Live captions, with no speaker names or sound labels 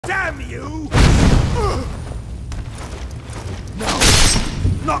Damn you! No!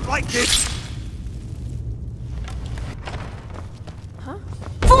 Not like this! Huh?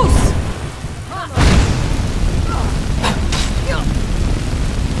 Fools!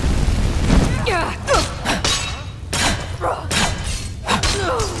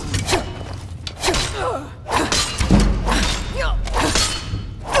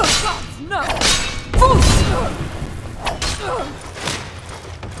 No! Fools!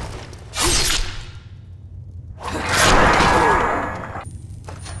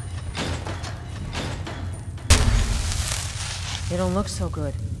 You don't look so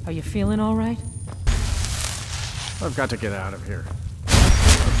good. Are you feeling all right? I've got to get out of here.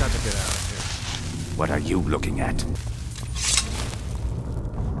 I've got to get out of here. What are you looking at?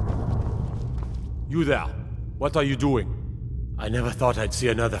 You there. What are you doing? I never thought I'd see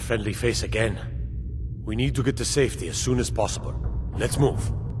another friendly face again. We need to get to safety as soon as possible. Let's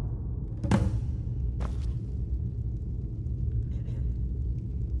move.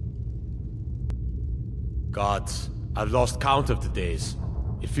 Gods, I've lost count of the days.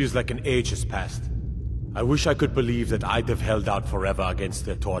 It feels like an age has passed. I wish I could believe that I'd have held out forever against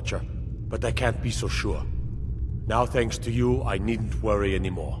their torture, but I can't be so sure. Now, thanks to you, I needn't worry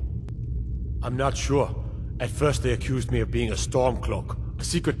anymore. I'm not sure. At first they accused me of being a Stormcloak, a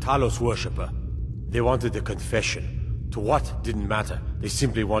secret Talos worshipper. They wanted a confession. To what didn't matter. They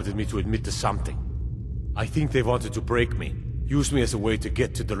simply wanted me to admit to something. I think they wanted to break me, use me as a way to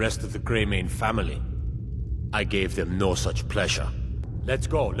get to the rest of the Greymane family. I gave them no such pleasure. Let's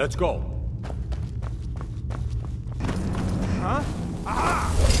go, let's go! Huh? Ah!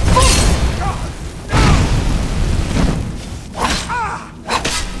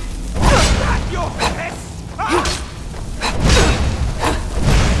 Your head!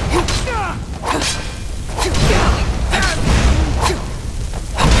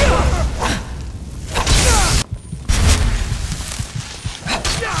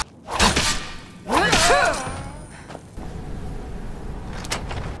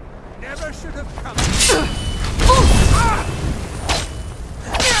 Never should have come.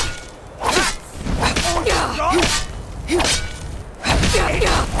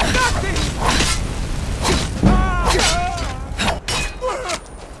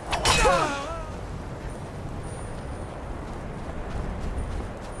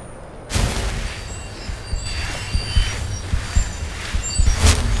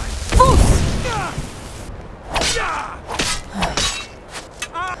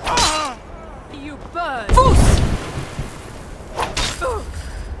 You bird!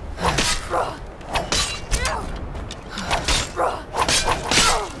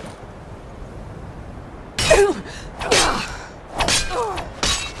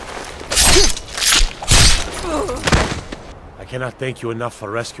 I cannot thank you enough for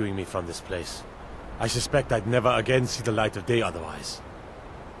rescuing me from this place. I suspect I'd never again see the light of day otherwise.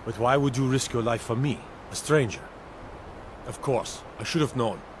 But why would you risk your life for me, a stranger? Of course, I should have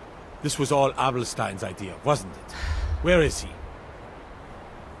known. This was all Abelstein's idea, wasn't it? Where is he?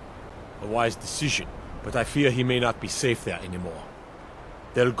 A wise decision, but I fear he may not be safe there anymore.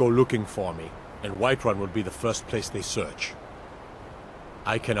 They'll go looking for me, and Whiterun will be the first place they search.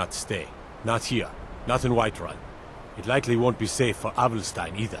 I cannot stay. Not here. Not in Whiterun. It likely won't be safe for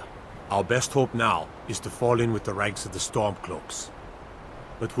Abelstein either. Our best hope now is to fall in with the ranks of the Stormcloaks.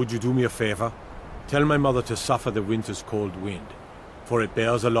 But would you do me a favor? Tell my mother to suffer the winter's cold wind, for it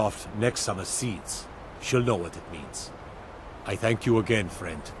bears aloft next summer's seeds. She'll know what it means. I thank you again,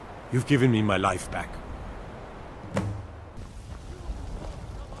 friend. You've given me my life back.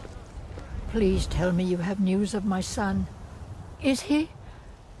 Please tell me you have news of my son. Is he?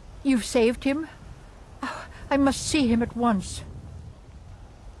 You've saved him? Oh, I must see him at once.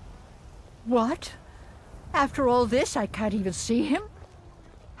 What? After all this, I can't even see him?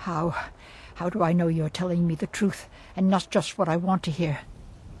 How do I know you're telling me the truth, and not just what I want to hear?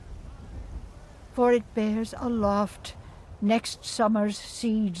 For it bears aloft next summer's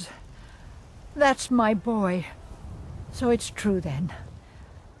seeds. That's my boy. So it's true then.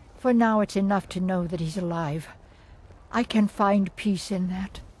 For now it's enough to know that he's alive. I can find peace in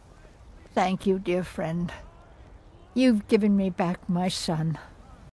that. Thank you, dear friend. You've given me back my son.